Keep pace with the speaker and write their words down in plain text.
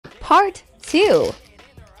part 2.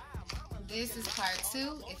 This is part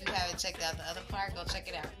 2. If you haven't checked out the other part, go check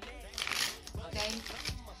it out. Okay?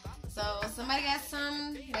 So, somebody got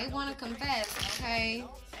something they want to confess, okay?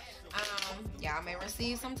 Y'all may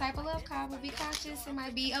receive some type of love call, but be cautious. It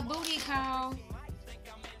might be a booty call.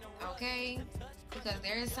 Okay? Because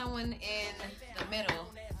there is someone in the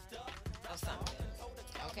middle of something.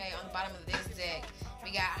 Okay? On the bottom of this deck,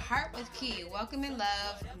 we got Heart with Key. Welcome in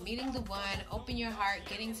love. Meeting the one. Open your heart.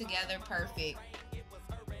 Getting together. Perfect.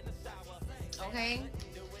 Okay?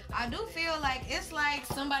 I do feel like it's like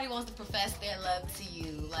somebody wants to profess their love to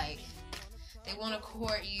you. Like, they want to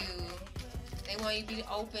court you. They want you to be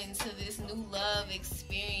open to this new love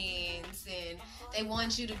experience. And they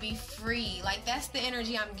want you to be free. Like, that's the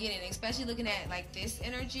energy I'm getting. Especially looking at, like, this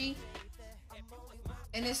energy.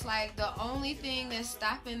 And it's like the only thing that's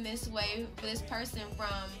stopping this person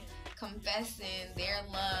from confessing their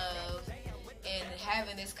love and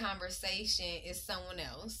having this conversation is someone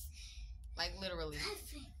else. Like, literally.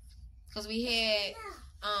 Because we had,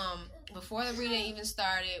 before the reading even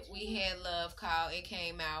started, we had love call. It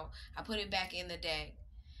came out. I put it back in the deck.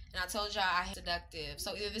 And I told y'all I had seductive.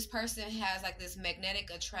 So either this person has like this magnetic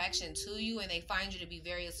attraction to you and they find you to be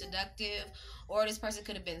very seductive, or this person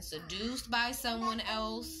could have been seduced by someone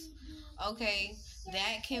else. Okay,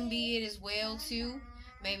 that can be it as well too.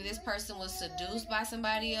 Maybe this person was seduced by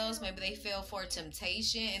somebody else. Maybe they fell for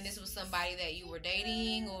temptation and this was somebody that you were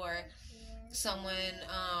dating, or someone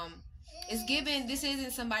is given, this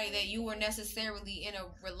isn't somebody that you were necessarily in a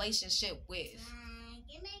relationship with.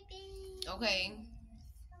 Okay.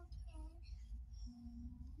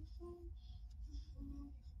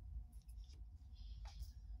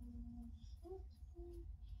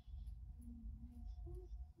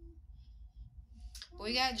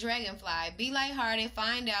 We got Dragonfly. Be lighthearted.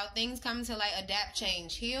 Find out. Things come to light. Adapt,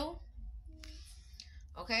 change, heal.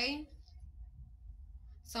 Okay.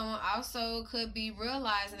 Someone also could be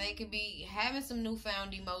realizing they could be having some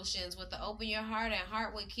newfound emotions with the open your heart and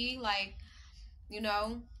Heart with Key. Like, you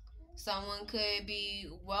know, someone could be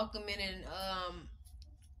welcoming and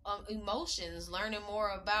emotions, learning more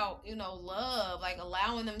about, you know, love, like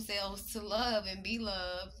allowing themselves to love and be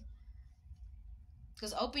loved.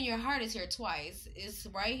 Because open your heart is here twice. It's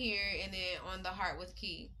right here and then on the Heart with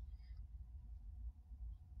Key.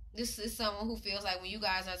 This is someone who feels like when you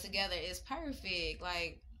guys are together, it's perfect.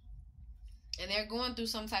 Like, and they're going through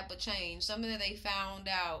some type of change. Something that they found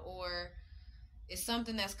out, or it's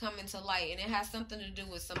something that's coming to light. And it has something to do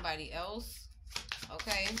with somebody else.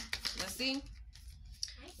 Okay, let's see.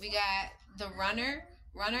 We got the Runner.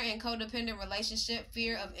 Runner in codependent relationship,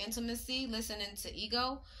 fear of intimacy, listening to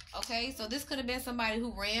ego. Okay, so this could have been somebody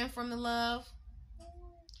who ran from the love.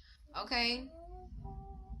 Okay.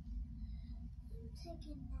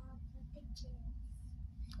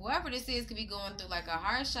 Whoever this is could be going through like a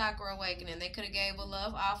heart chakra awakening. They could have gave a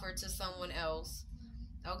love offer to someone else.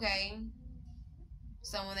 Okay.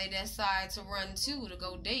 Someone they decide to run to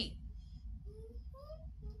go date.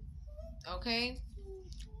 Okay.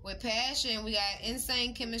 With passion, we got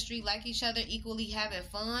insane chemistry, like each other, equally having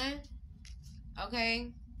fun.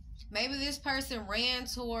 Okay. Maybe this person ran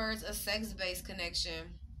towards a sex-based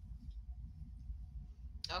connection.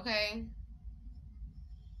 Okay.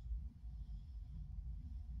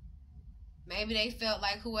 Maybe they felt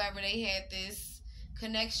like whoever they had this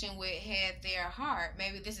connection with had their heart.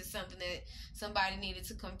 Maybe this is something that somebody needed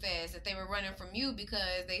to confess, that they were running from you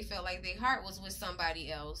because they felt like their heart was with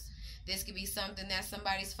somebody else. This could be something that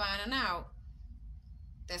somebody's finding out,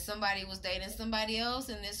 that somebody was dating somebody else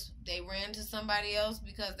and they ran to somebody else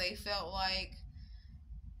because they felt like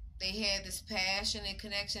they had this passionate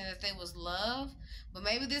connection, that they was love. But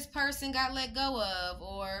maybe this person got let go of,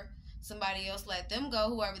 or somebody else let them go,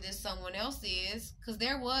 whoever this someone else is, because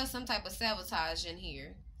there was some type of sabotage in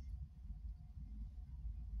here.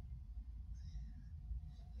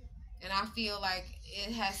 And I feel like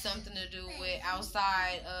it has something to do with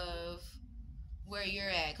outside of where you're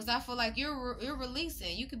at. Because I feel like you're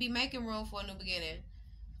releasing. You could be making room for a new beginning.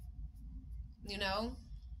 You know?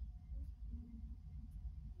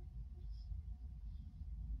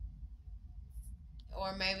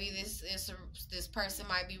 Or maybe this person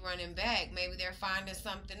might be running back. Maybe they're finding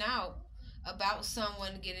something out about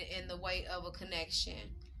someone getting in the way of a connection.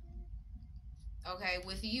 Okay,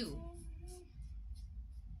 with you.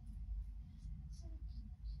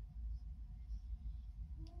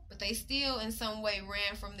 But they still in some way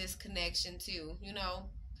ran from this connection too, you know.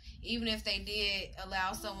 Even if they did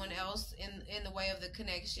allow someone else in the way of the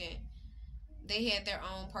connection, they had their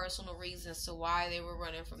own personal reasons to why they were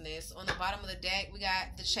running from this. On the bottom of the deck, we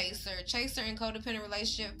got the chaser. Chaser in codependent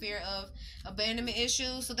relationship, fear of abandonment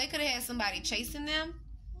issues. So they could have had somebody chasing them,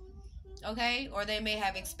 okay? Or they may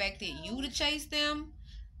have expected you to chase them.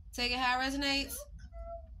 Take it how it resonates,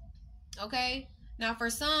 okay? Now, for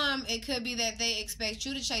some, it could be that they expect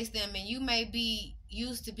you to chase them, and you may be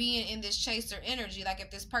used to being in this chaser energy. Like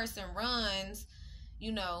if this person runs,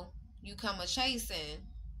 you know, you come a chasing.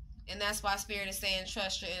 And that's why Spirit is saying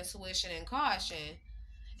trust your intuition and caution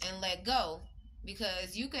and let go.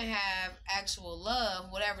 Because you can have actual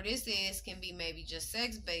love, whatever this is, can be maybe just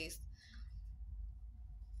sex-based.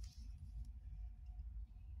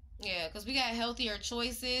 Yeah, because we got healthier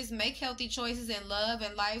choices. Make healthy choices in love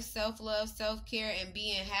and life, self-love, self-care, and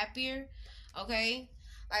being happier. Okay?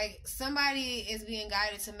 Like, somebody is being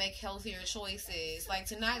guided to make healthier choices. Like,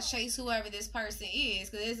 to not chase whoever this person is,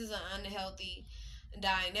 because this is an unhealthy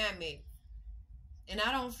dynamic. And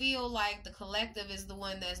I don't feel like the collective is the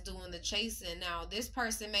one that's doing the chasing. Now, this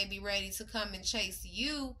person may be ready to come and chase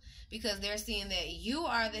you because they're seeing that you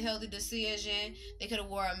are the healthy decision. They could have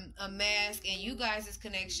wore a mask in you guys'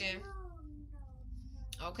 connection.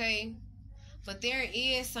 Okay? But there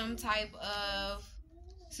is some type of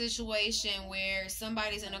situation where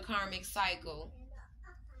somebody's in a karmic cycle.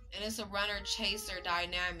 And it's a runner-chaser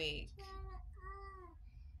dynamic.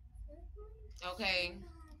 Okay?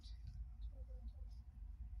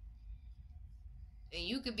 And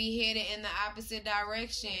you could be headed in the opposite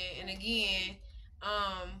direction. And again,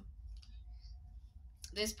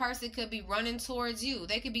 this person could be running towards you.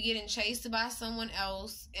 They could be getting chased by someone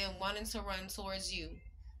else and wanting to run towards you.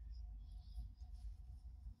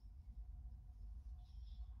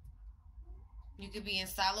 You could be in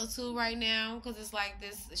solitude right now because it's like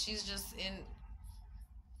this. She's just in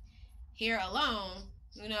here alone,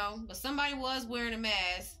 you know. But somebody was wearing a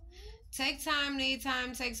mask. Take time, need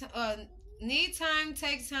time, take need time,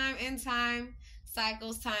 take time, end time,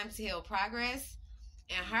 cycles, time to heal, progress,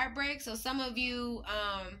 and heartbreak. So some of you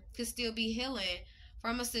could still be healing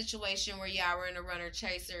from a situation where y'all were in a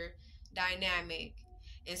runner-chaser dynamic.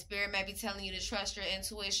 And Spirit may be telling you to trust your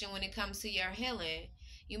intuition when it comes to your healing.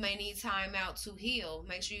 You may need time out to heal.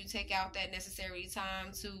 Make sure you take out that necessary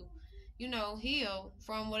time to, you know, heal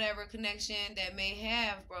from whatever connection that may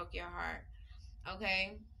have broke your heart.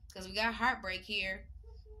 Okay? Because we got heartbreak here.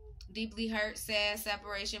 Deeply hurt, sad,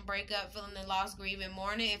 separation, breakup, feeling the loss, grieving,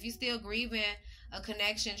 mourning. If you're still grieving a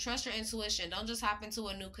connection, trust your intuition. Don't just hop into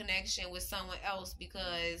a new connection with someone else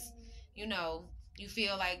because, you know, you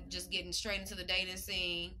feel like just getting straight into the dating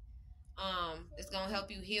scene. It's going to help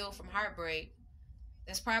you heal from heartbreak.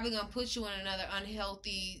 That's probably going to put you in another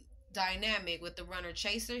unhealthy dynamic with the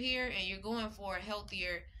runner-chaser here, and you're going for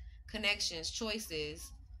healthier connections,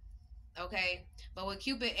 choices. Okay, but with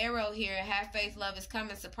Cupid arrow here, have faith, love is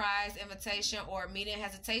coming, surprise, invitation, or meeting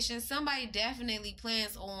hesitation. Somebody definitely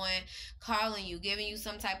plans on calling you, giving you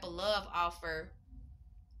some type of love offer.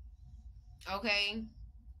 Okay,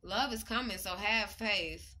 love is coming, so have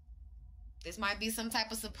faith. This might be some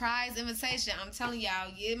type of surprise invitation. I'm telling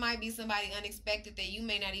y'all, it might be somebody unexpected that you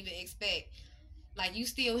may not even expect. Like, you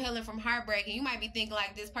still healing from heartbreak, and you might be thinking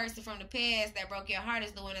like this person from the past that broke your heart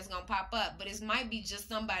is the one that's going to pop up. But it might be just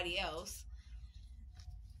somebody else.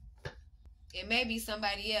 It may be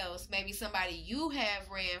somebody else. Maybe somebody you have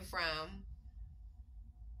ran from.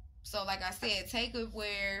 So, like I said, take it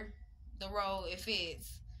where the road it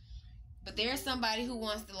fits. But there's somebody who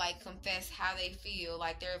wants to, like, confess how they feel,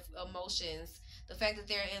 like their emotions. The fact that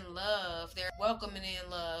they're in love, they're welcoming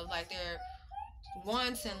in love, like they're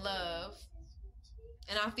wanting love.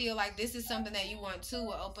 And I feel like this is something that you want to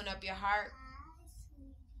will open up your heart.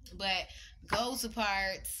 But go to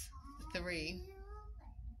part 3.